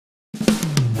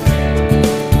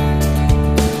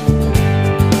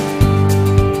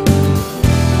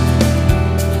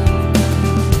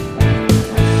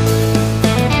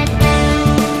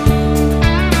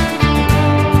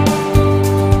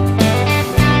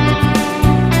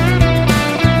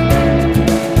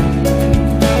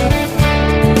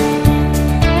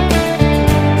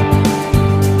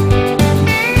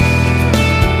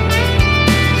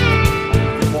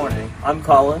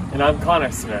Colin. And I'm Connor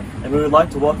Smith. And we would like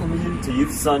to welcome you to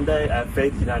Youth Sunday at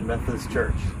Faith United Methodist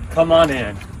Church. Come on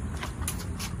in.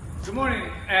 Good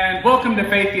morning and welcome to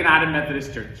Faith United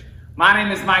Methodist Church. My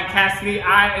name is Mike Cassidy.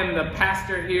 I am the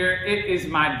pastor here. It is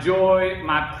my joy,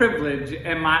 my privilege,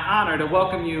 and my honor to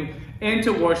welcome you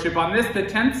into worship on this, the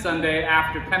 10th Sunday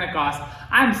after Pentecost.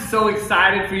 I'm so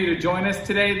excited for you to join us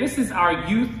today. This is our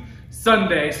Youth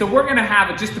Sunday. So we're going to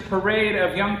have just a parade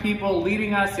of young people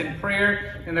leading us in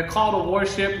prayer, in the call to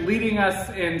worship, leading us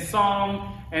in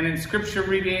song and in scripture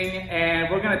reading. And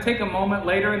we're going to take a moment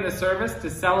later in the service to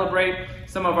celebrate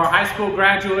some of our high school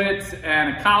graduates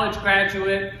and a college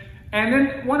graduate. And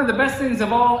then one of the best things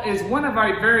of all is one of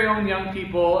our very own young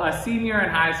people, a senior in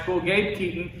high school, Gabe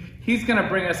Keeton. He's going to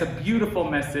bring us a beautiful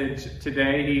message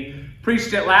today. He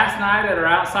preached it last night at our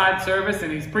outside service,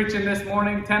 and he's preaching this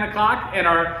morning, 10 o'clock, at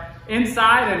our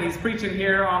inside, and he's preaching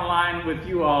here online with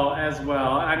you all as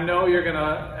well. I know you're going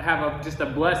to have just a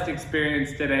blessed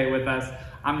experience today with us.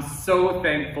 I'm so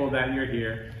thankful that you're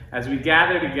here. As we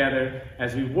gather together,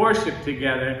 as we worship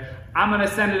together, I'm going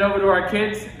to send it over to our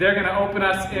kids. They're going to open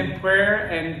us in prayer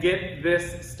and get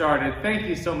this started. Thank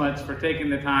you so much for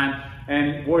taking the time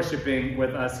and worshiping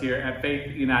with us here at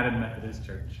Faith United Methodist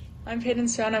Church. I'm Peyton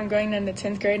Stone. I'm going into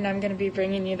 10th grade, and I'm going to be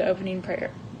bringing you the opening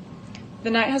prayer. The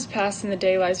night has passed and the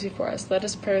day lies before us. Let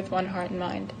us pray with one heart and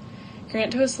mind.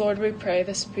 Grant to us, Lord, we pray,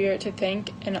 the Spirit to think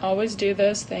and always do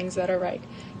those things that are right,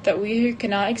 that we who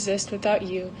cannot exist without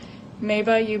you may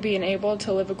by you be enabled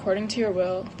to live according to your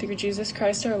will, through Jesus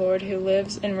Christ our Lord, who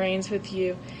lives and reigns with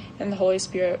you and the Holy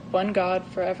Spirit, one God,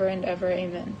 forever and ever.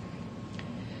 Amen.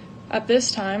 At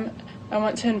this time, I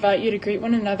want to invite you to greet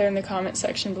one another in the comment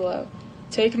section below.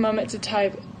 Take a moment to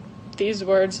type these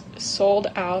words, "sold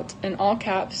out," in all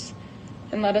caps,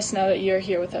 and let us know that you are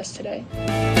here with us today.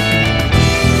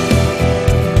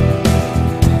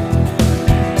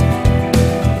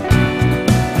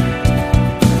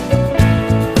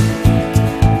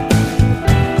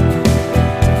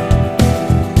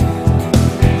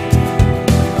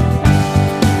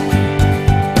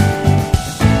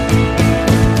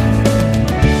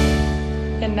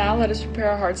 Let us prepare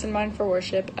our hearts and mind for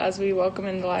worship as we welcome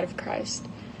in the light of Christ.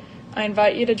 I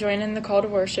invite you to join in the call to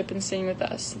worship and sing with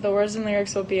us. The words and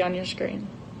lyrics will be on your screen.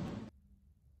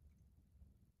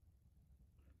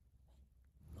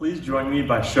 Please join me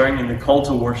by sharing in the call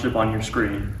to worship on your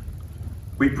screen.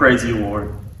 We praise you,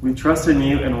 Lord. We trust in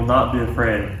you and will not be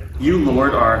afraid. You,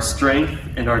 Lord, are our strength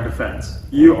and our defense.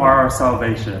 You are our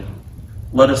salvation.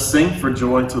 Let us sing for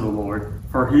joy to the Lord,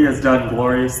 for he has done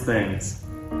glorious things.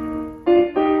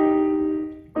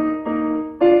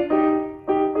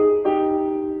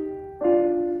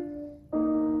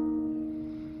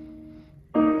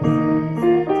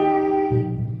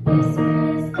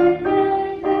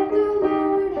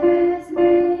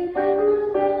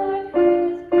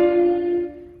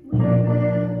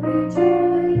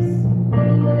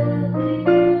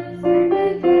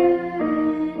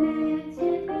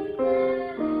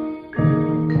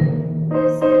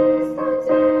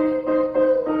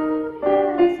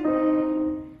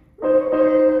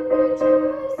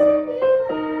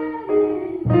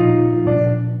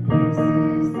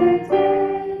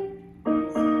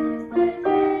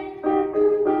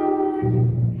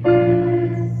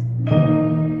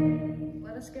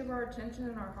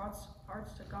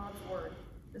 Hearts to God's word.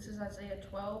 This is Isaiah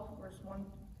 12, verse 1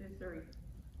 through 3.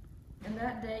 In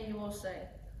that day you will say,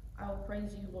 I will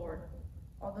praise you, Lord.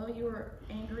 Although you were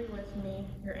angry with me,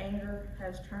 your anger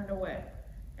has turned away,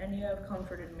 and you have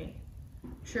comforted me.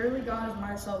 Surely God is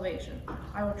my salvation.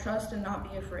 I will trust and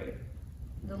not be afraid.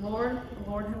 The Lord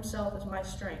himself is my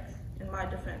strength and my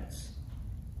defense.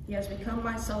 He has become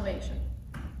my salvation.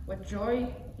 With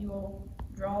joy you will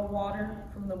draw water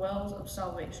from the wells of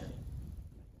salvation.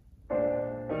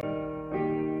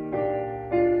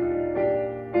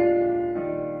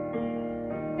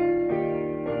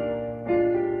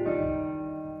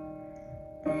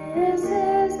 This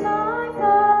is my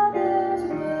Father's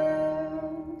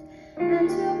world, and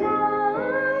to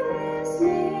my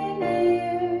listening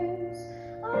ears,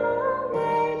 all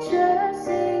nature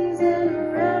sings and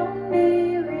around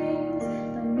me rings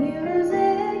the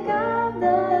music of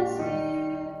the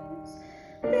spheres.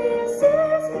 This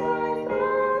is my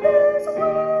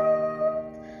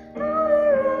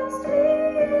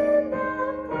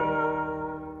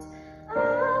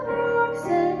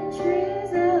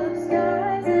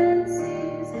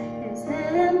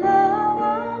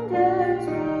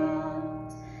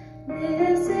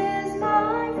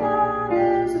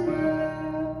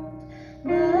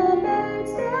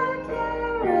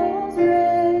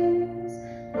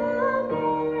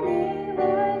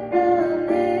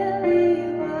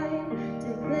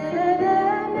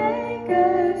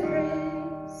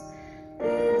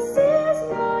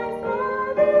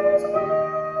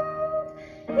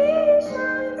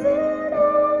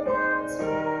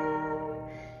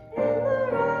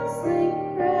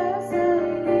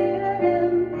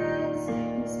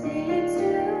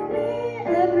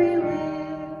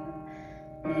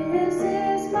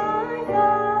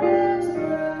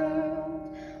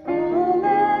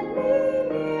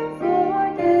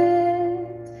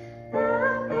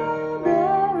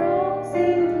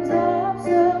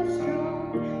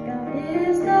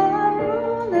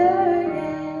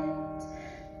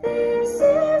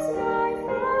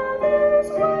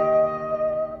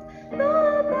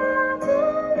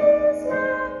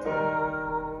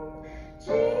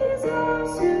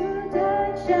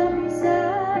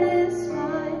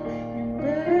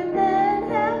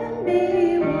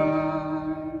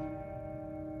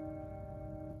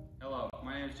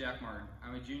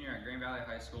junior at Grand Valley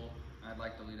High School, and I'd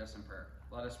like to lead us in prayer.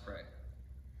 Let us pray.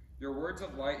 Your words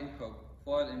of light and hope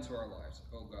flood into our lives,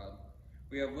 O God.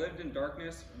 We have lived in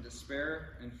darkness and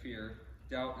despair and fear,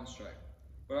 doubt and strife.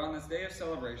 But on this day of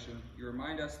celebration, you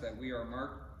remind us that we are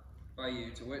marked by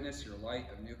you to witness your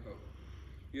light of new hope.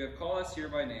 You have called us here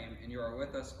by name, and you are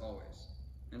with us always.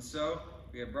 And so,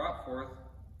 we have brought forth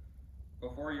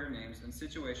before your names in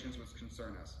situations which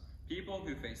concern us, people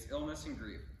who face illness and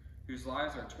grief, whose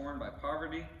lives are torn by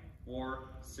poverty, war,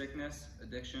 sickness,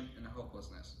 addiction, and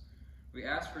hopelessness. We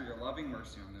ask for your loving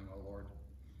mercy on them, O Lord.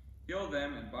 Heal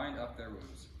them and bind up their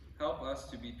wounds. Help us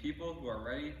to be people who are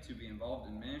ready to be involved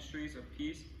in ministries of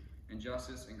peace and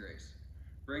justice and grace,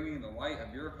 bringing the light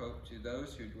of your hope to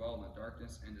those who dwell in the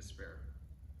darkness and despair.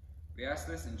 We ask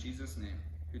this in Jesus' name,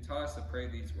 who taught us to pray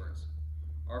these words.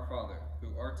 Our Father, who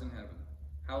art in heaven,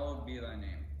 hallowed be thy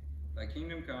name. Thy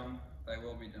kingdom come, thy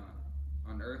will be done,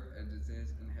 on earth as it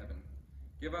is in heaven.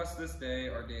 Give us this day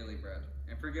our daily bread,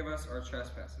 and forgive us our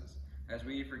trespasses, as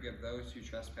we forgive those who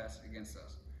trespass against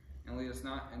us. And lead us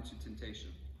not into temptation,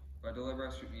 but deliver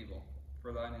us from evil.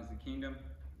 For thine is the kingdom,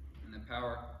 and the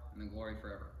power, and the glory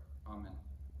forever. Amen.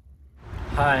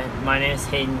 Hi, my name is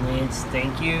Hayden Leeds.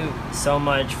 Thank you so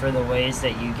much for the ways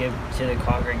that you give to the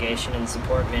congregation and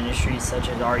support ministries such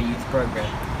as our youth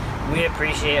program. We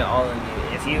appreciate all of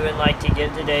you. If you would like to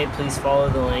give today, please follow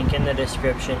the link in the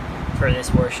description for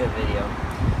this worship video.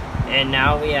 And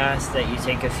now we ask that you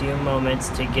take a few moments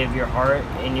to give your heart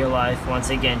and your life once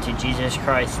again to Jesus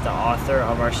Christ, the author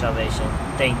of our salvation.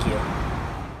 Thank you.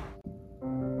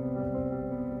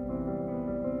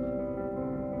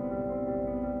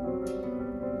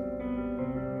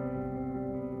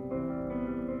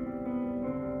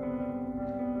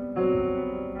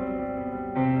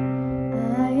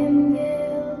 I am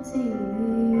guilty,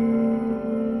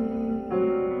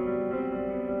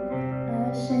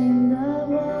 ashamed of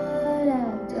what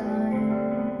I've done,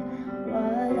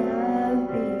 what I've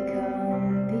become.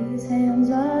 These hands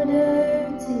are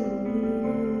dirty.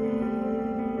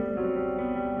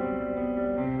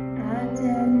 I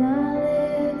dare not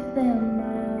lift them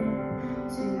up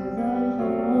to the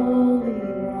Holy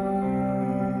One.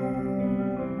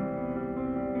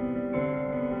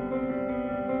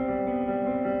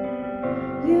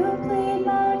 You plead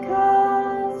my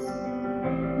cause,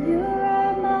 you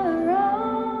right my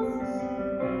wrongs,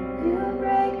 you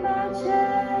break my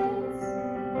chains,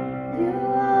 you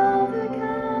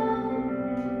overcome,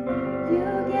 you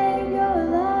gave your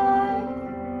life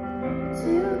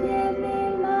to give me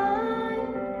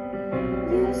mine,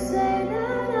 you say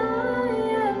that I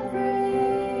am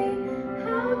free,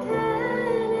 how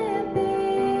can it be?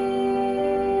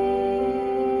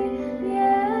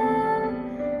 Yeah,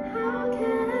 how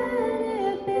can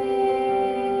it be?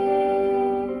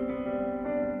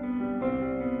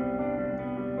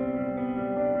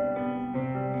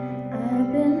 I've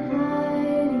been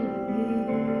hiding,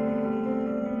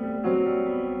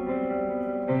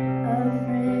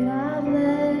 afraid I've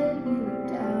let you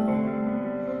down.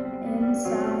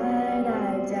 Inside I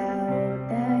doubt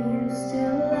that you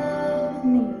still love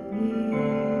me.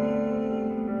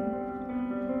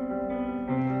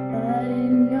 But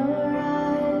in your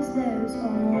eyes there's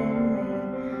only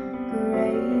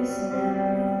grace now.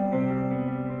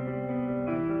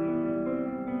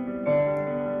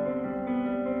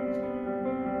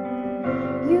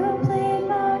 You plead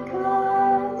my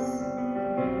cause,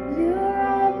 you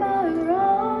right my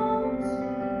wrongs,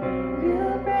 you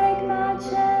break my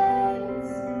chains,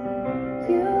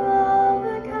 you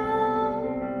overcome,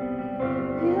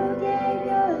 you gave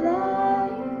your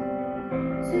life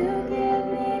to give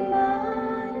me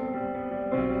mine,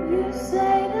 you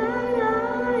say that I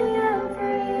am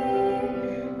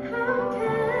free, how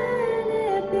can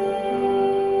it be?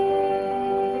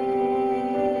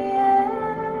 Yeah,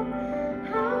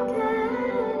 how can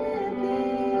it be?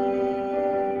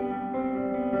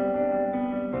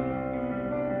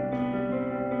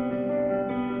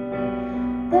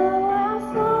 Though I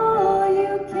fall,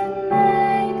 you can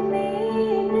make me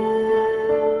new.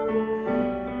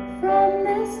 From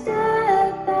this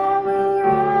death I will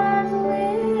rise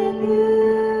with you.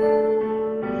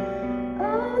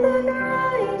 Oh, the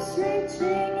grace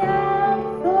reaching out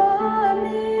for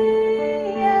me.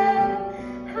 Yeah,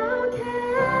 how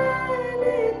can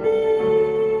it be?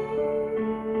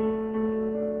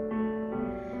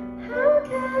 How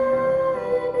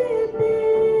can it be?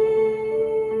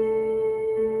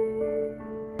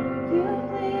 You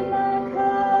plead my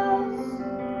cause,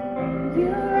 you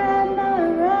right my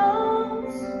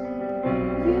wrongs,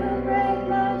 you break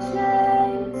my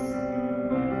chains,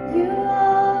 you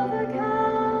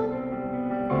overcome,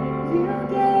 you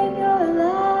gave your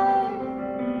life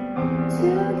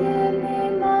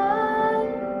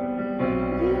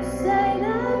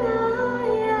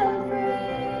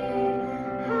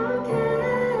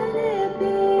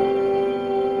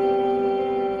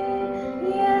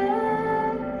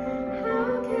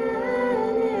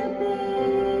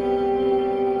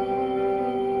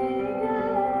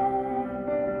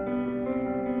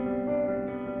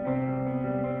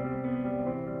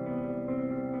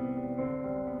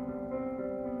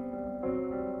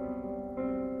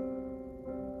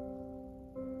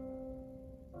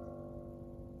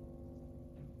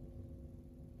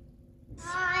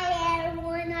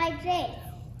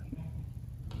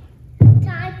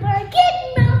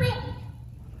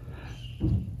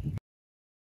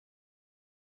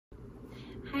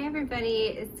everybody.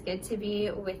 It's good to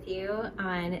be with you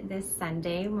on this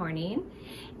Sunday morning.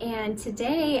 And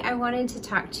today I wanted to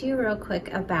talk to you real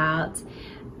quick about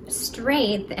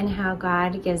strength and how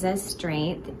God gives us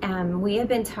strength. We have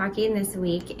been talking this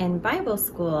week in Bible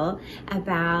school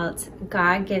about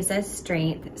God gives us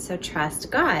strength, so trust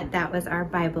God. That was our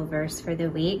Bible verse for the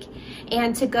week.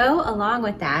 And to go along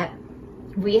with that,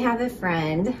 we have a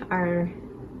friend, our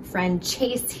friend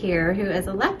Chase here, who is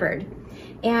a leopard.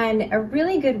 And a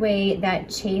really good way that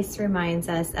Chase reminds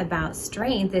us about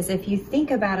strength is if you think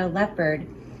about a leopard,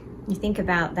 you think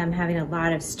about them having a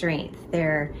lot of strength.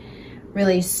 They're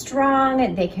really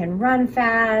strong, they can run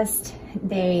fast,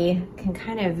 they can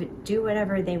kind of do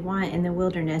whatever they want in the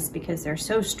wilderness because they're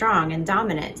so strong and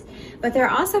dominant. But they're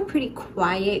also pretty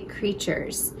quiet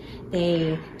creatures.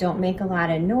 They don't make a lot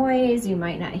of noise, you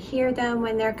might not hear them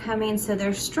when they're coming, so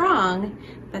they're strong,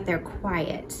 but they're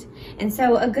quiet. And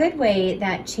so a good way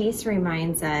that Chase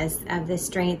reminds us of the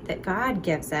strength that God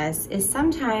gives us is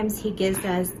sometimes he gives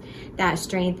us that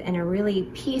strength in a really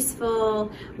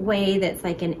peaceful way that's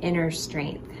like an inner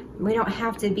strength. We don't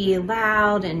have to be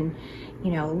loud and,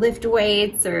 lift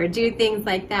weights or do things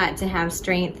like that to have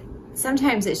strength.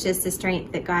 Sometimes it's just the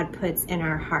strength that God puts in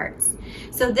our hearts.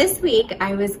 So this week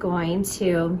I was going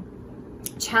to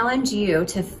challenge you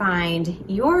to find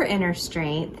your inner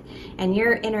strength and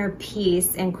your inner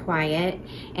peace and quiet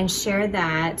and share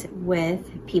that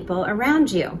with people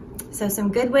around you. So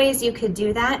some good ways you could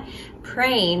do that.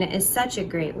 Praying is such a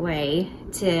great way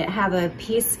to have a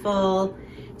peaceful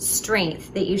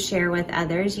strength that you share with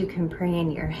others. You can pray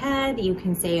in your head, you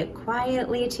can say it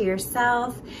quietly to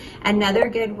yourself. Another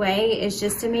good way is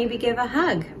just to maybe give a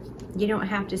hug. You don't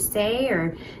have to say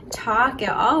or talk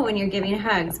at all when you're giving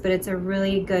hugs, but it's a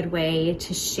really good way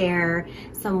to share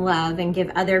some love and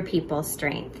give other people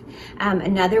strength.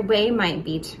 Another way might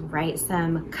be to write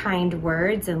some kind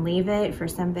words and leave it for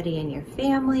somebody in your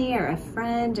family or a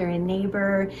friend or a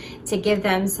neighbor to give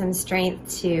them some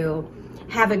strength to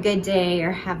have a good day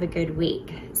or have a good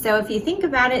week. So if you think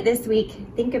about it this week,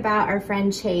 think about our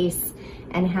friend Chase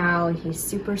and how he's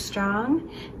super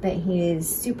strong, but he is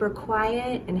super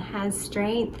quiet and has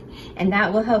strength, and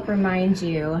that will help remind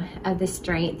you of the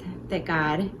strength that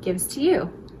God gives to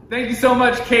you. Thank you so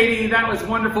much, Katie. That was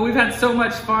wonderful. We've had so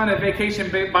much fun at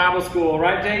Vacation Bible School,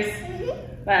 right, Jace?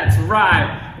 That's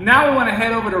right. Now we want to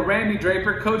head over to Randy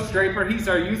Draper, Coach Draper. He's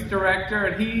our youth director,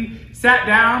 and he sat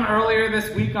down earlier this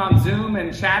week on Zoom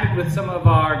and chatted with some of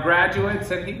our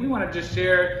graduates, and we want to just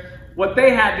share what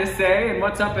they had to say and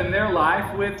what's up in their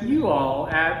life with you all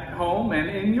at home and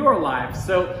in your life.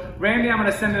 So, Randy, I'm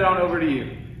going to send it on over to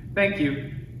you. Thank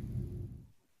you.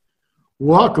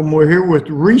 Welcome. We're here with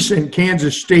recent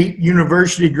Kansas State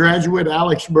University graduate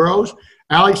Alex Burrows.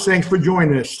 Alex, thanks for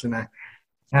joining us tonight.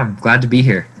 Yeah, I'm glad to be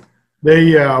here.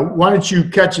 Why don't you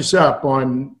catch us up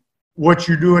on what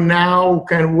you're doing now,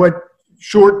 kind of what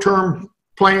short-term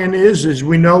plan is? As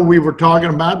we know, we were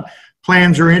talking about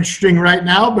plans are interesting right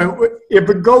now, but if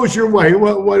it goes your way,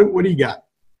 what do you got?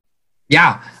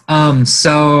 Yeah.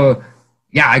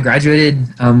 I graduated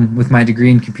with my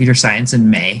degree in computer science in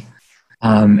May.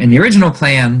 And the original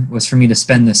plan was for me to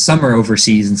spend the summer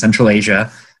overseas in Central Asia.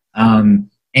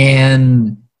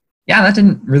 That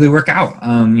didn't really work out.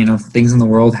 Things in the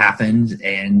world happened,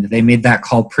 and they made that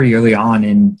call pretty early on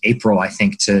in April, I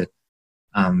think, to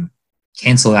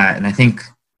cancel that. And I think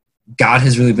God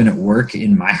has really been at work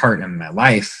in my heart and my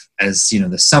life as,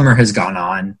 the summer has gone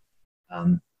on.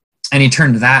 And he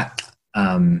turned that,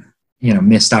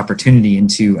 missed opportunity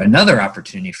into another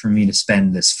opportunity for me to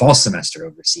spend this fall semester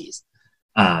overseas.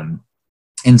 And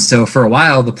so for a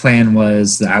while, the plan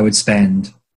was that I would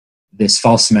spend this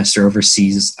fall semester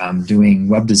overseas doing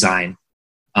web design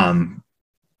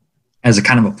as a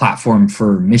kind of a platform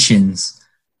for missions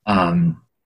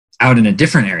out in a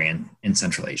different area in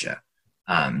Central Asia.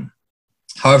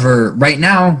 However, right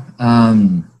now,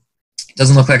 it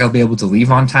doesn't look like I'll be able to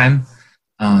leave on time.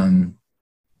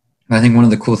 I think one of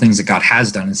the cool things that God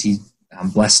has done is he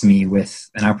blessed me with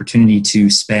an opportunity to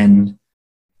spend,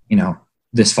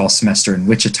 this fall semester in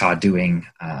Wichita doing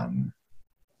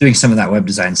some of that web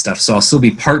design stuff. So I'll still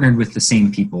be partnered with the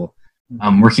same people,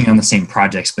 working on the same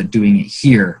projects, but doing it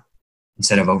here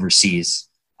instead of overseas,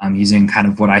 using kind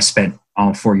of what I spent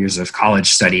all 4 years of college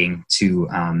studying to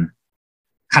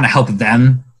kind of help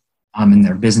them in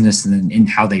their business and in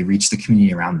how they reach the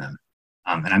community around them.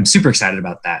 And I'm super excited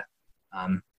about that.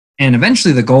 And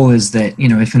eventually the goal is that,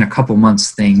 if in a couple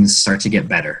months things start to get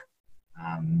better,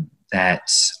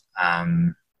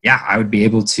 I would be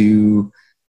able to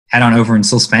head on over and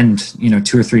still spend,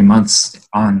 2 or 3 months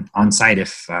on site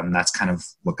if that's kind of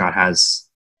what God has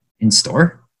in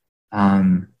store.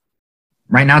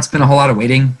 right now it's been a whole lot of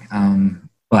waiting,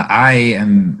 but I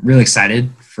am really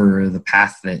excited for the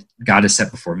path that God has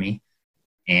set before me.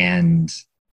 And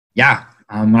yeah,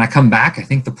 when I come back, I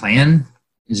think the plan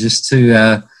is just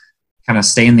to kind of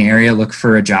stay in the area, look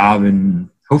for a job, and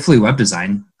hopefully web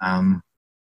design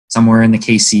somewhere in the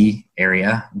KC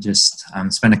area. Just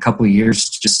spend a couple of years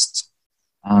just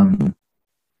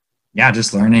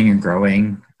learning and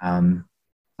growing,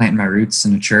 planting my roots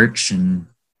in a church, and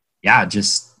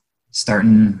just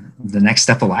starting the next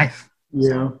step of life.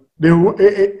 Yeah.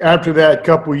 Then after that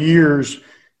couple of years,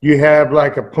 you have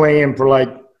like a plan for like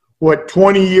what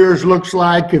 20 years looks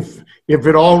like if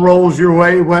it all rolls your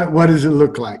way. What does it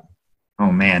look like?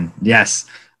 Oh man, yes.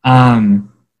 So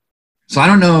I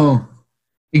don't know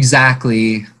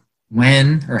exactly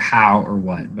when or how or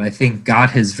what, but I think God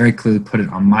has very clearly put it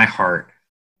on my heart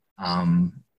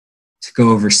to go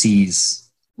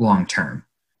overseas long term.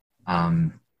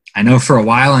 I know for a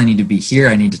while I need to be here.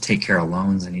 I need to take care of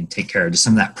loans. I need to take care of just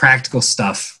some of that practical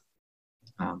stuff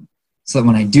so that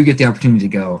when I do get the opportunity to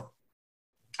go,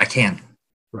 I can.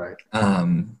 Right.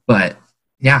 But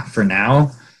yeah, for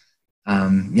now,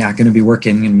 going to be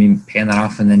working and be paying that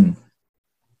off. And then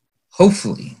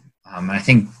hopefully, I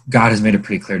think God has made it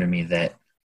pretty clear to me that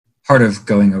part of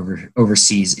going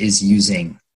overseas is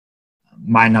using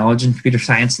my knowledge in computer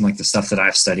science and like the stuff that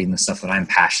I've studied and the stuff that I'm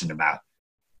passionate about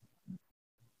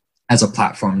as a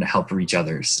platform to help reach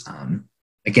others.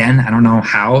 Again, I don't know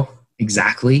how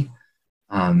exactly.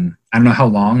 I don't know how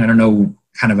long. I don't know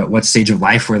kind of at what stage of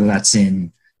life, whether that's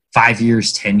in 5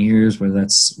 years, 10 years, whether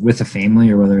that's with a family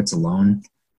or whether it's alone.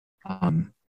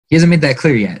 He hasn't made that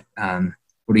clear yet.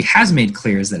 What he has made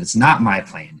clear is that it's not my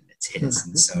plan, it's his.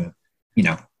 And so,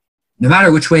 no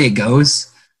matter which way it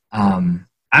goes, I'm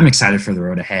excited for the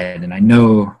road ahead. And I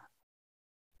know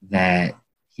that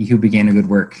he who began a good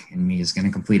work in me is going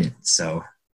to complete it. So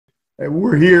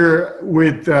we're here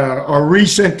with our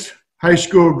recent high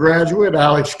school graduate,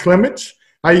 Alex Clements.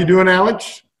 How you doing,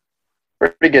 Alex?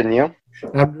 Pretty good, and you?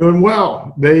 I'm doing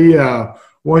well.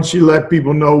 Once you let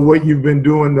people know what you've been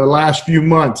doing the last few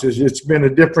months, it's been a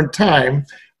different time.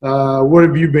 What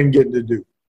have you been getting to do?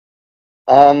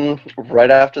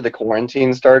 Right after the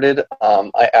quarantine started,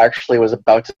 I actually was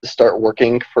about to start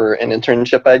working for an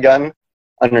internship I'd gotten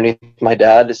underneath my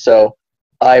dad. So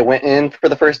I went in for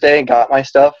the first day, got my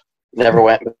stuff, never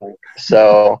went back.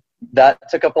 So that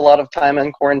took up a lot of time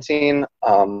in quarantine.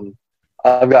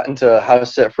 I've gotten to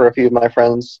house sit for a few of my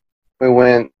friends. We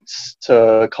went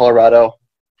to Colorado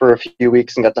for a few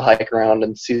weeks and got to hike around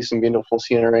and see some beautiful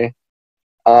scenery.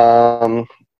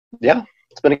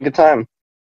 It's been a good time.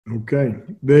 Okay.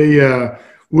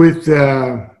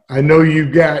 I know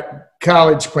you've got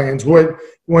college plans.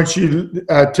 Once you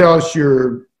tell us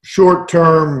your shorter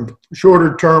term,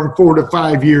 4 to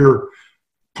 5 year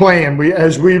plan,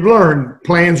 as we've learned,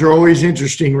 plans are always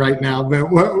interesting right now. But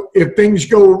if things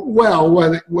go well,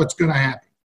 what's going to happen?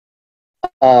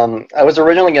 I was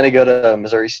originally going to go to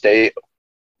Missouri State,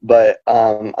 but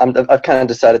I've kind of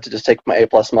decided to just take my A+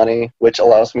 money, which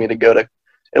allows me to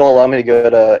it'll allow me to go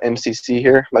to MCC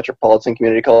here, Metropolitan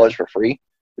Community College, for free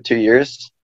for 2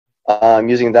 years.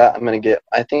 Using that, I'm going to get,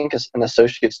 I think, an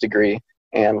associate's degree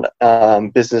in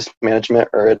business management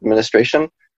or administration.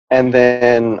 And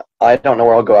then I don't know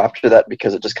where I'll go after that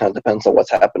because it just kind of depends on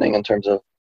what's happening in terms of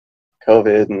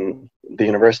COVID and the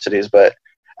universities. But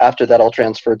after that, I'll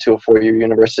transfer to a 4-year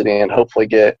university and hopefully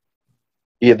get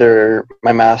either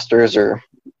my master's or,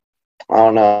 I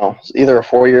don't know, either a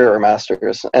 4-year or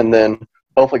master's, and then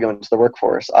hopefully go into the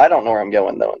workforce. I don't know where I'm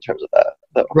going, though, in terms of that.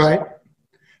 Though. Right.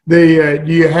 Do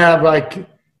you have like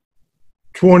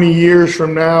 20 years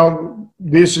from now,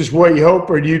 this is what you hope,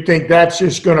 or do you think that's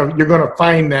just you're going to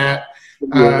find that?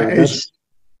 I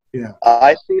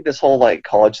see this whole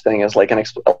college thing as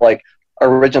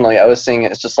originally I was seeing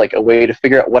it as just like a way to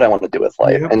figure out what I want to do with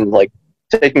life and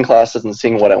taking classes and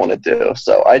seeing what I want to do.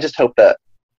 So I just hope that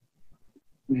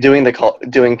doing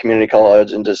community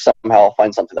college and just somehow I'll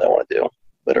find something that I want to do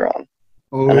later on.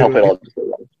 And hopefully it'll just go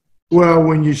well. Well,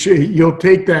 when you'll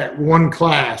take that one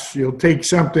class, you'll take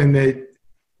something that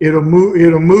it'll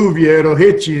move you, it'll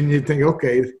hit you, and you think,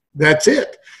 okay, that's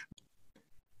it.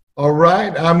 All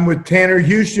right, I'm with Tanner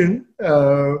Houston,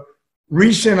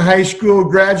 recent high school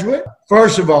graduate.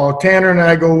 First of all, Tanner and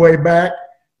I go way back.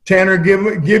 Tanner,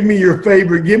 give me your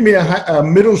favorite. Give me a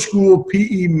middle school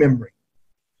PE memory.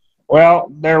 Well,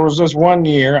 there was this one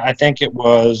year, I think it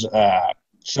was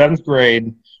 7th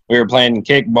grade. We were playing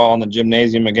kickball in the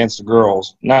gymnasium against the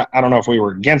girls. I don't know if we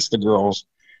were against the girls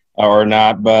or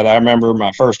not, but I remember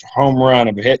my first home run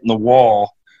of hitting the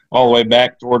wall all the way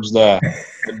back towards the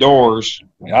doors.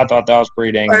 I thought that was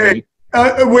pretty dang neat.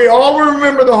 We all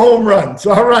remember the home runs.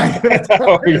 All right.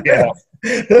 Oh, yeah.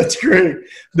 That's great.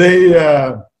 They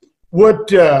what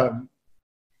do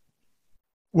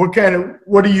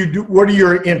you do? What are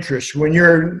your interests when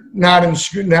you're not in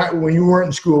school? When you weren't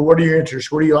in school, what are your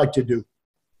interests? What do you like to do?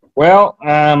 Well,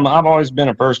 I've always been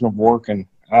a person of working.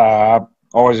 I've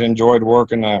always enjoyed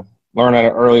working. I learn at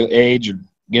an early age and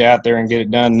get out there and get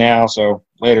it done now. So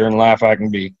later in life, I can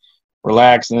be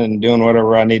relaxing and doing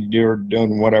whatever I need to do or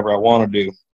doing whatever I want to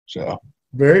do. So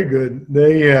very good.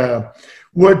 They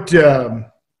what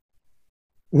are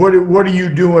you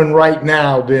doing right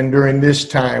now then during this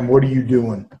time? What are you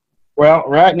doing? Well,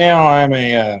 right now I'm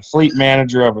a fleet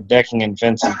manager of a decking and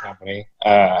fencing company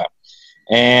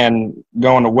and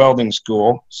going to welding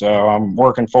school. So I'm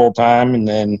working full time and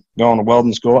then going to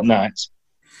welding school at nights.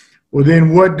 Well,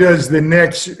 then what does the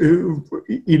next,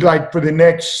 you'd like for the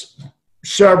next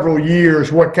several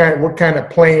years, what kind of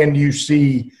plan do you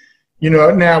see? You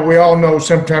know, now we all know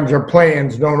sometimes our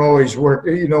plans don't always work.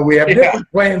 You know, we have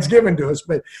different plans given to us,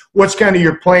 but what's kind of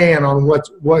your plan on what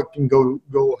can go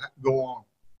on?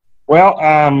 Well,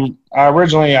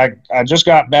 originally I just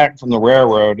got back from the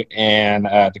railroad and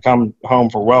to come home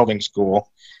for welding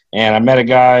school, and I met a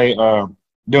guy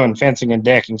doing fencing and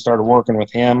decking, started working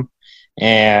with him,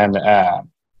 and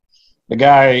the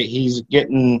guy, he's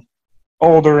getting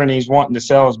older and he's wanting to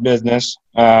sell his business,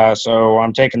 so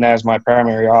I'm taking that as my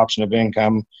primary option of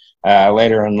income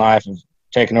later in life, of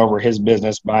taking over his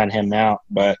business, buying him out.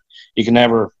 But you can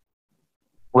never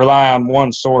rely on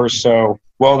one source, so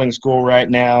welding school right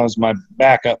now is my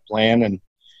backup plan, and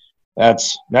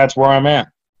that's where I'm at.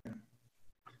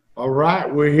 All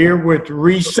right, we're here with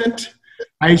recent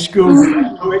high school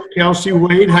graduate Kelsey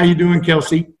Wade. How you doing,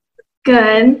 Kelsey?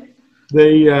 Good.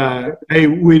 Hey,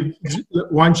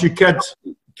 why don't you catch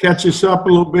us up a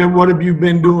little bit? What have you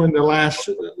been doing the last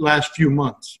few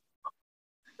months?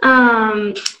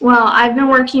 Well, I've been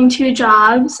working 2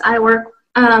 jobs. I work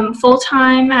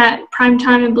full-time at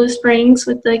Primetime in Blue Springs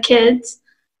with the kids,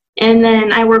 and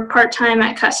then I work part-time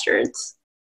at Custard's.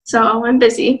 So I'm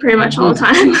busy pretty much all the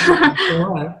time.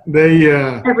 All right.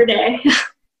 Every day.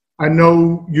 I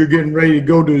know you're getting ready to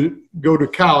go to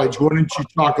college. Why don't you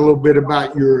talk a little bit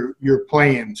about your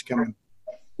plans coming?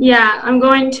 Yeah, I'm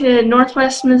going to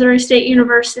Northwest Missouri State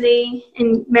University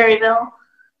in Maryville,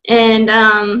 and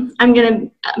I'm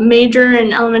going to major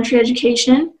in elementary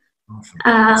education.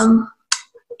 Awesome.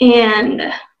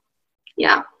 And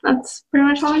yeah, that's pretty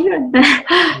much all I'm doing.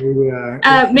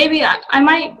 Maybe I'm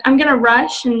going to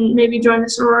rush and maybe join a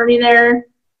sorority there,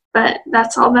 but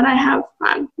that's all that I have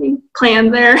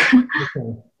planned there.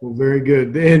 Okay. Well, very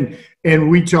good. And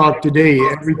we talked today,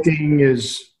 everything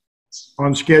is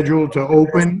on schedule to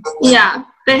open? Yeah,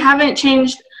 they haven't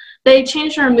changed. They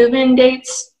changed our move-in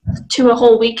dates to a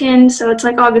whole weekend, so it's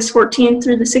like August 14th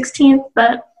through the 16th,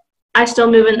 but I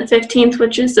still move in the 15th,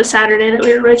 which is the Saturday that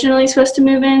we were originally supposed to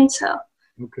move in, so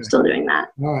okay. Still doing that.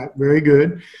 All right, very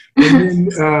good.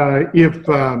 And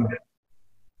then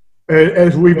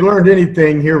as we've learned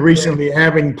anything here recently,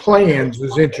 having plans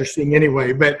is interesting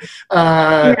anyway, but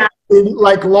yeah.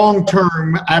 Like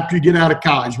long-term, after you get out of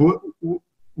college,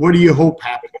 what do you hope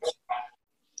happens?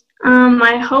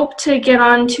 I hope to get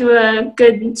on to a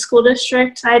good school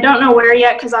district. I don't know where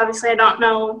yet, because obviously I don't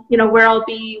know, where I'll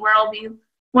be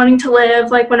wanting to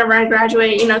live. Like whenever I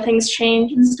graduate, things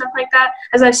change and stuff like that,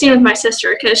 as I've seen with my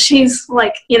sister, because she's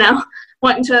like,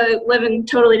 wanting to live in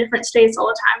totally different states all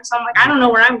the time. So I'm like, I don't know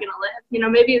where I'm going to live.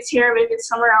 Maybe it's here, maybe it's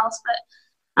somewhere else, but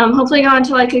hopefully go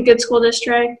into like a good school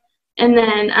district and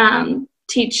then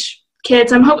teach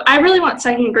kids. I really want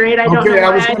second grade. I don't know why.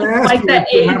 I was going to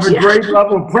ask you have a grade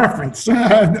level preference.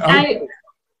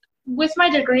 With my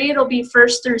degree, it'll be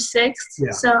 1st through 6th, yeah.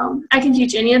 So I can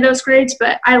teach any of those grades,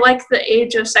 but I like the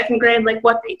age of second grade, like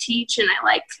what they teach, and I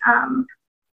like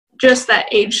just that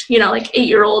age, like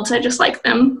 8-year-olds. I just like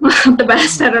them the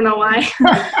best. I don't know why.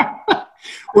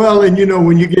 Well, and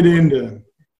when you get into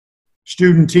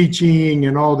student teaching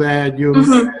and all that, you'll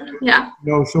yeah.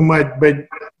 know so much, but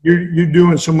you're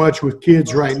doing so much with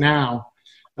kids right now.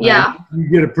 Yeah. You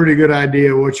get a pretty good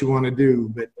idea of what you want to do,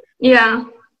 but yeah.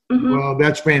 Well,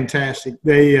 that's fantastic.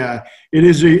 It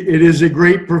is a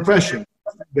great profession.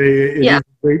 It is a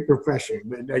great profession.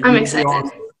 But, I'm excited.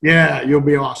 Awesome. Yeah, you'll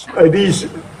be awesome. These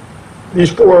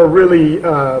 4 are really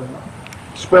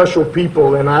special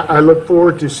people, and I look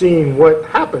forward to seeing what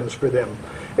happens for them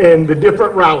and the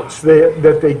different routes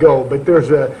that they go. But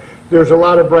there's a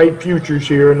lot of bright futures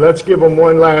here, and let's give them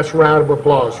one last round of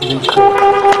applause for these 4.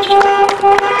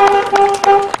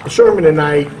 The sermon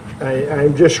tonight,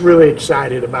 I'm just really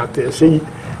excited about this.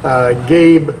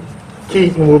 Gabe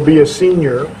Keeton will be a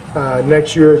senior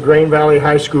next year at Grain Valley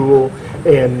High School,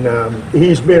 and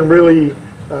he's been really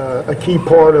a key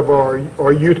part of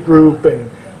our youth group.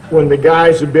 And when the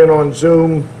guys have been on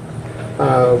Zoom,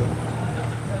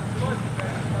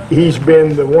 he's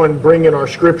been the one bringing our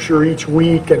scripture each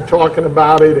week and talking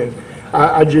about it. And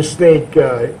I just think,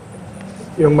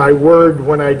 my word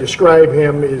when I describe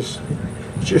him is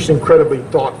just incredibly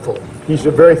thoughtful. He's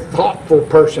a very thoughtful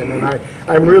person, and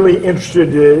I'm really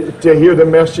interested to hear the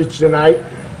message tonight.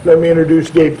 Let me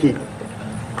introduce Gabe Keeton.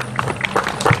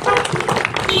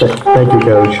 Thank you,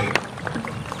 Coach.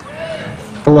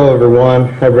 Hello, everyone.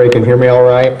 Everybody can hear me all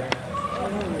right?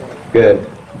 Good.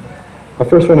 I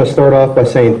first want to start off by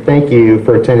saying thank you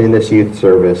for attending this youth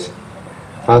service.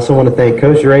 I also want to thank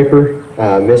Coach Draper,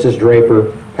 Mrs.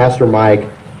 Draper, Pastor Mike,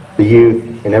 the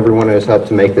youth, and everyone who has helped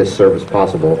to make this service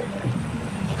possible.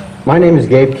 My name is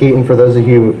Gabe Keeton, for those of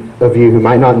you who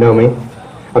might not know me.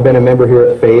 I've been a member here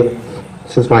at Faith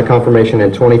since my confirmation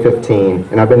in 2015,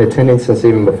 and I've been attending since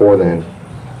even before then.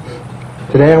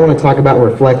 Today I want to talk about and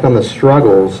reflect on the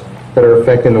struggles that are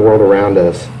affecting the world around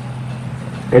us.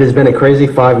 It has been a crazy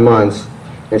 5 months,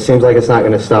 and it seems like it's not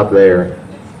going to stop there.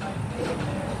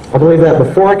 I believe that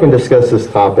before I can discuss this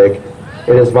topic,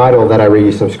 it is vital that I read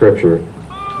you some scripture.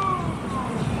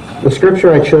 The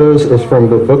scripture I chose is from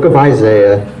the book of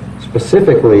Isaiah,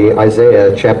 specifically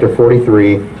Isaiah chapter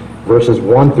 43, verses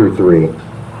 1 through 3.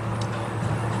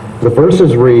 The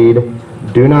verses read,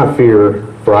 "Do not fear,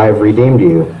 for I have redeemed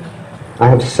you. I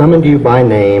have summoned you by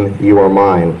name, you are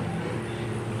mine.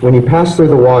 When you pass through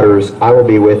the waters, I will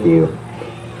be with you.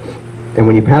 And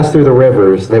when you pass through the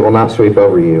rivers, they will not sweep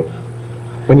over you.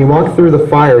 When you walk through the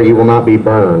fire, you will not be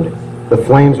burned. The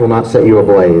flames will not set you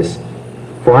ablaze.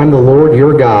 For I am the Lord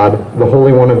your God, the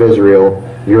Holy One of Israel,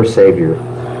 your Savior."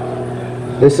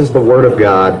 This is the word of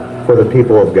God for the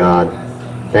people of God.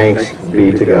 Thanks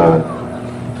be to God.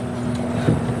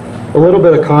 A little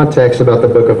bit of context about the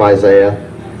book of Isaiah.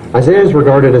 Isaiah is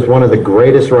regarded as one of the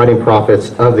greatest writing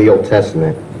prophets of the Old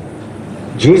Testament.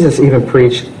 Jesus even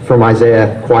preached from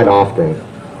Isaiah quite often.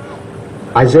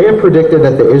 Isaiah predicted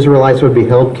that the Israelites would be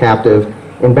held captive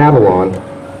in Babylon,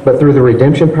 but through the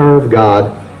redemption power of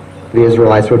God, the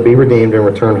Israelites would be redeemed and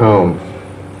return home.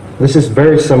 This is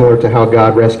very similar to how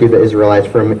God rescued the Israelites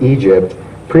from Egypt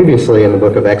previously in the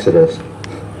book of Exodus.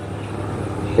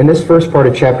 In this first part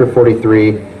of chapter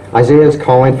 43, Isaiah is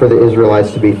calling for the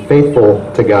Israelites to be faithful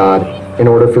to God in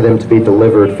order for them to be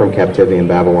delivered from captivity in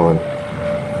Babylon.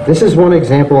 This is one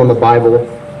example in the Bible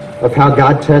of how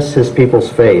God tests his people's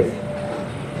faith.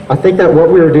 I think that what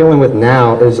we are dealing with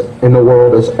now in the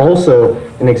world is also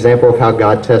an example of how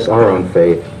God tests our own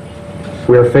faith.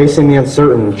 We are facing the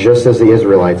uncertain just as the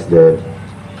Israelites did.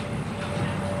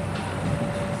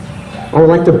 I would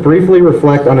like to briefly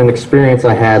reflect on an experience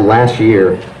I had last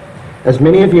year. As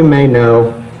many of you may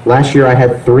know, last year I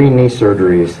had 3 knee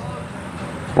surgeries.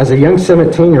 As a young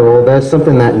 17-year-old, that is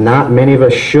something that not many of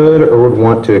us should or would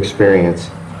want to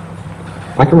experience.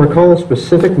 I can recall a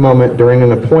specific moment during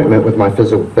an appointment with my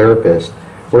physical therapist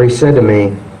where he said to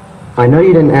me, "I know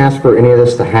you didn't ask for any of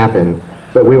this to happen,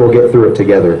 but we will get through it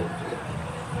together."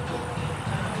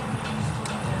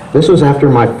 This was after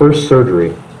my first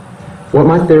surgery. What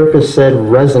my therapist said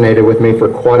resonated with me for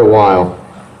quite a while.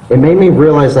 It made me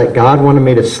realize that God wanted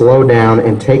me to slow down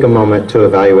and take a moment to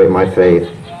evaluate my faith.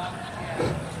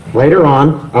 Later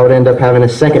on, I would end up having a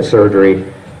second surgery,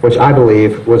 which I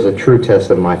believe was a true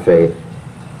test of my faith.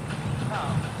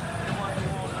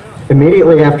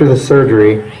 Immediately after the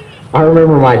surgery, I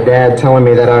remember my dad telling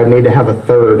me that I would need to have a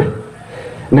third.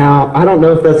 Now, I don't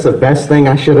know if that's the best thing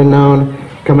I should have known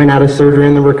coming out of surgery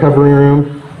in the recovery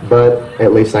room, but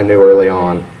at least I knew early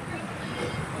on.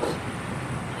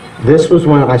 This was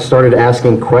when I started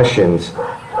asking questions.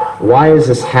 Why is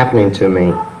this happening to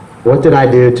me? What did I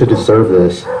do to deserve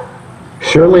this?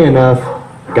 Surely enough,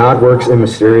 God works in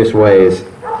mysterious ways.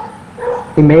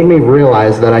 He made me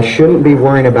realize that I shouldn't be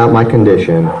worrying about my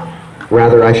condition.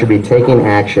 Rather, I should be taking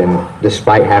action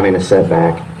despite having a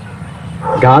setback.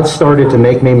 God started to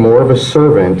make me more of a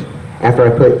servant after I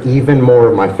put even more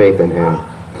of my faith in him.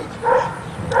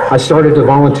 I started to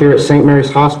volunteer at St.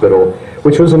 Mary's Hospital,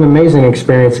 which was an amazing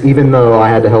experience even though I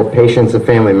had to help patients and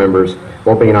family members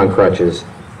while being on crutches.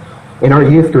 In our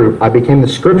youth group, I became the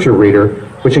scripture reader,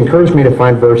 which encouraged me to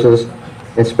find verses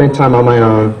and spend time on my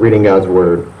own reading God's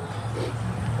Word.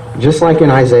 Just like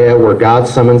in Isaiah, where God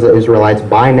summons the Israelites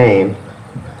by name,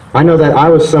 I know that I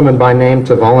was summoned by name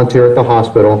to volunteer at the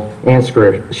hospital and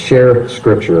share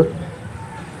Scripture.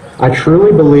 I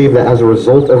truly believe that as a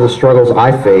result of the struggles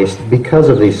I faced because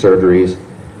of these surgeries,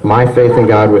 my faith in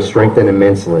God was strengthened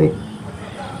immensely.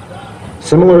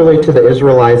 Similarly to the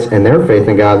Israelites and their faith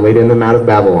in God leading them out of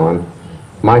Babylon,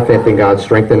 my faith in God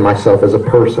strengthened myself as a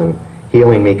person,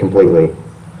 healing me completely.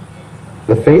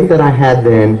 The faith that I had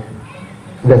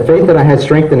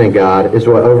strengthened in God is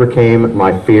what overcame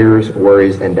my fears,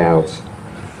 worries, and doubts.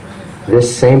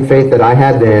 This same faith that I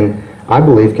had then, I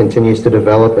believe, continues to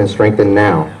develop and strengthen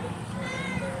now.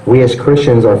 We as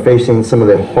Christians are facing some of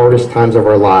the hardest times of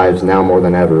our lives now more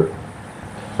than ever.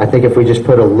 I think if we just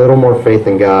put a little more faith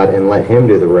in God and let Him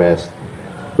do the rest,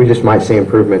 we just might see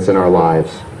improvements in our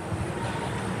lives.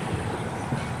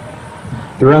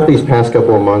 Throughout these past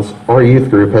couple of months, our youth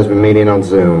group has been meeting on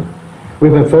Zoom.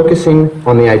 We've been focusing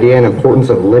on the idea and importance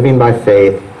of living by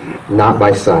faith, not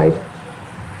by sight.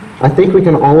 I think we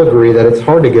can all agree that it's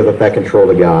hard to give up that control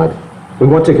to God. We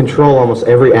want to control almost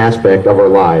every aspect of our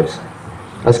lives.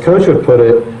 As Coach would put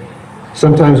it,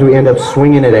 sometimes we end up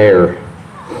swinging at air.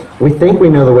 We think we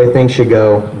know the way things should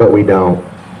go, but we don't.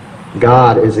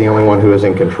 God is the only one who is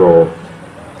in control.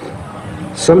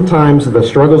 Sometimes the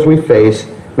struggles we face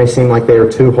may seem like they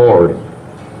are too hard.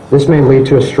 This may lead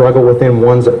to a struggle within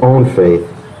one's own faith.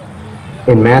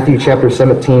 In Matthew chapter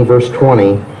 17, verse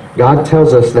 20, God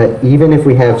tells us that even if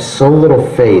we have so little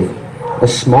faith,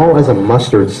 as small as a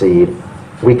mustard seed,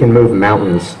 we can move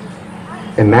mountains.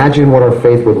 Imagine what our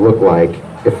faith would look like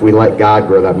if we let God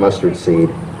grow that mustard seed.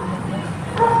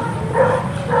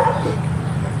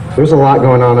 There's a lot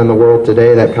going on in the world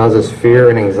today that causes fear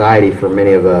and anxiety for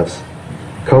many of us.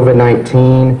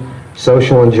 COVID-19,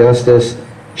 social injustice,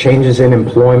 changes in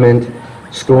employment,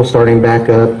 school starting back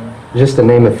up, just to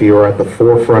name a few, are at the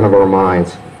forefront of our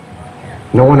minds.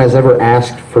 No one has ever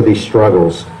asked for these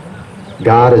struggles.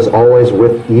 God is always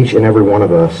with each and every one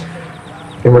of us.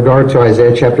 In regard to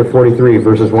Isaiah chapter 43,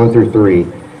 verses 1 through 3,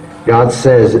 God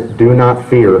says, "Do not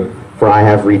fear, for I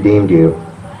have redeemed you.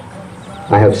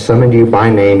 I have summoned you by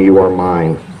name, you are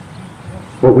mine."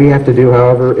 What we have to do,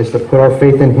 however, is to put our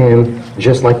faith in Him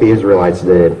just like the Israelites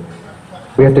did.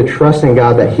 We have to trust in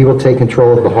God that He will take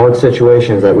control of the hard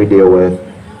situations that we deal with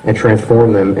and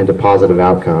transform them into positive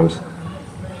outcomes.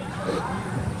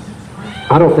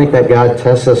 I don't think that God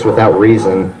tests us without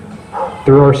reason.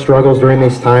 Through our struggles during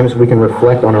these times, we can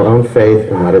reflect on our own faith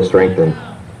and let it strengthen.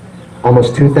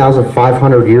 Almost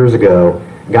 2,500 years ago,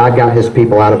 God got His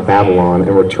people out of Babylon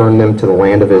and returned them to the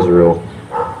land of Israel.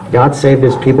 God saved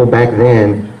His people back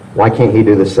then. Why can't He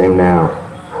do the same now?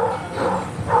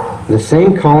 The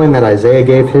same calling that Isaiah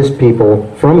gave his people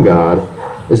from God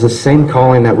is the same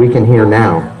calling that we can hear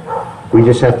now. We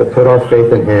just have to put our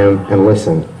faith in Him and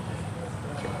listen.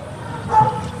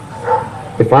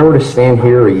 If I were to stand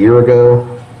here a year ago,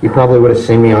 you probably would have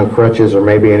seen me on crutches or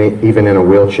maybe even in a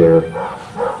wheelchair.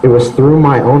 It was through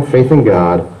my own faith in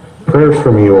God, prayers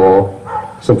from you all,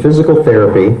 some physical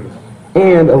therapy,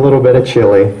 and a little bit of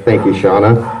chili, thank you,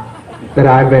 Shauna, that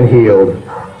I've been healed.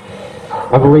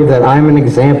 I believe that I'm an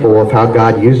example of how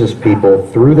God uses people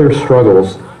through their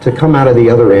struggles to come out of the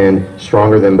other end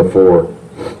stronger than before.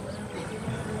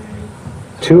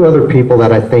 Two other people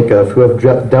that I think of who have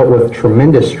dealt with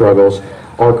tremendous struggles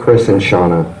are Chris and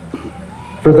Shauna.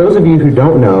 For those of you who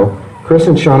don't know, Chris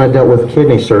and Shauna dealt with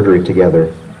kidney surgery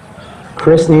together.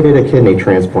 Chris needed a kidney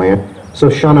transplant, so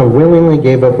Shauna willingly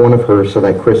gave up one of hers so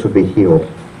that Chris would be healed.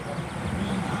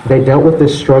 They dealt with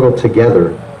this struggle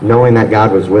together, knowing that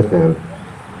God was with them.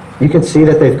 You can see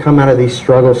that they've come out of these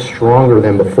struggles stronger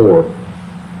than before.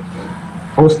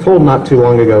 I was told not too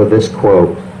long ago this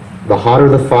quote, "The hotter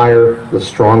the fire, the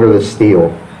stronger the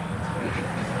steel."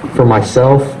 For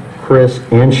myself, Chris,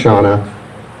 and Shauna,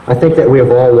 I think that we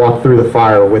have all walked through the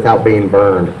fire without being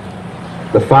burned.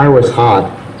 The fire was hot,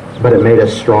 but it made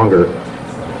us stronger.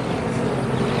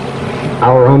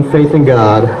 Our own faith in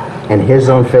God and His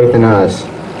own faith in us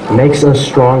makes us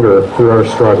stronger through our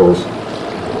struggles.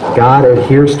 God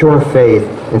adheres to our faith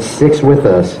and sticks with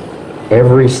us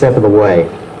every step of the way.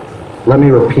 Let me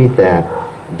repeat that.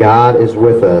 God is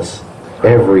with us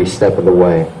every step of the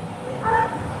way.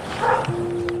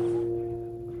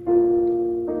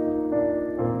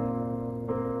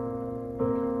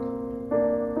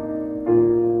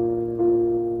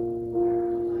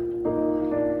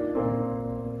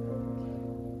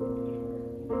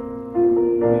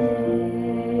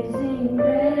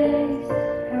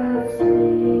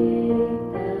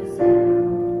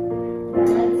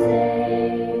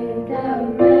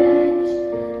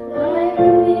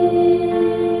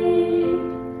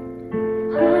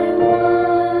 I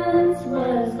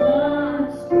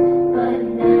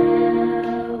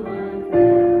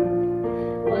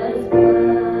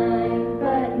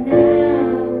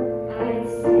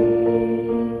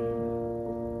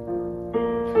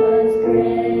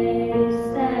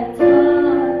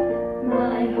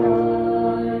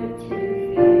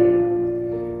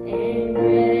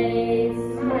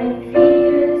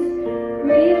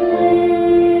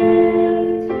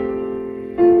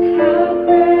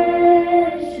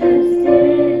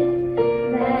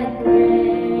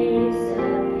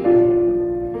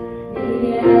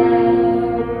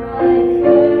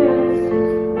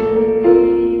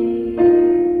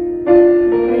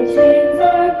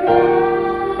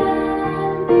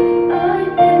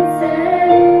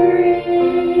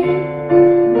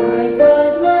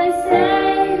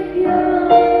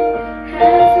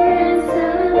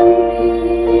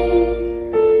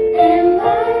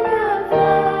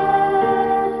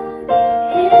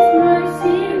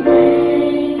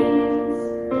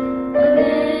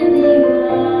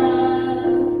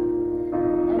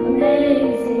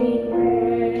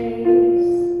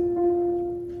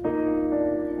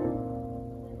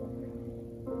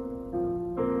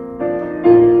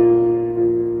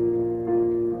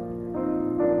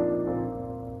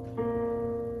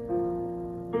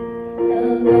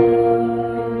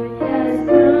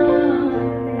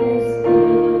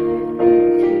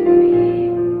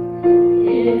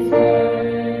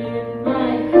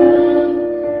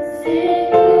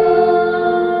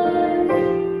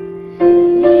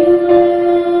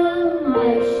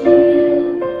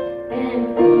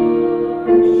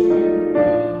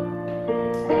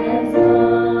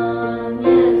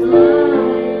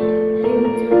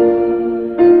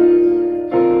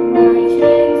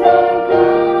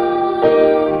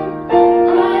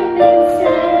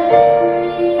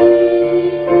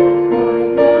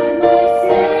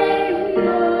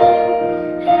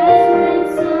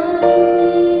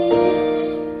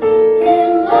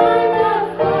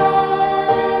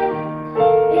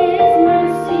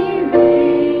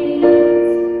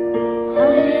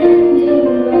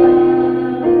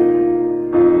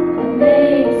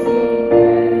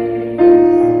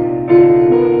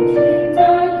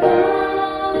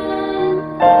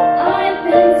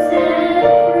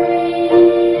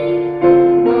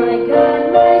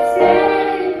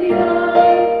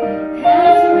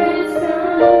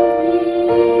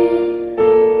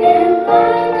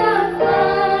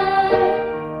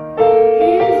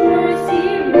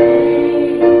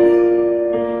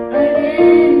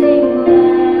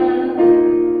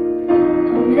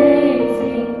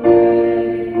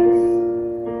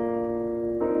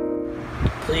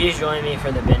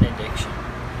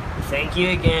Thank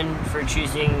you again for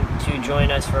choosing to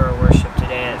join us for our worship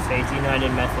today at Faith United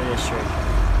Methodist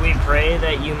Church. We pray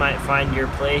that you might find your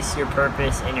place, your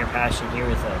purpose, and your passion here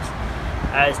with us.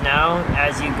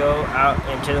 As you go out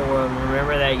into the world,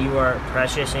 remember that you are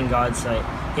precious in God's sight.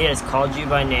 He has called you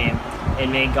by name,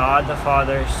 and may God the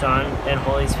Father, Son, and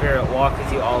Holy Spirit walk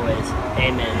with you always.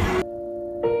 Amen.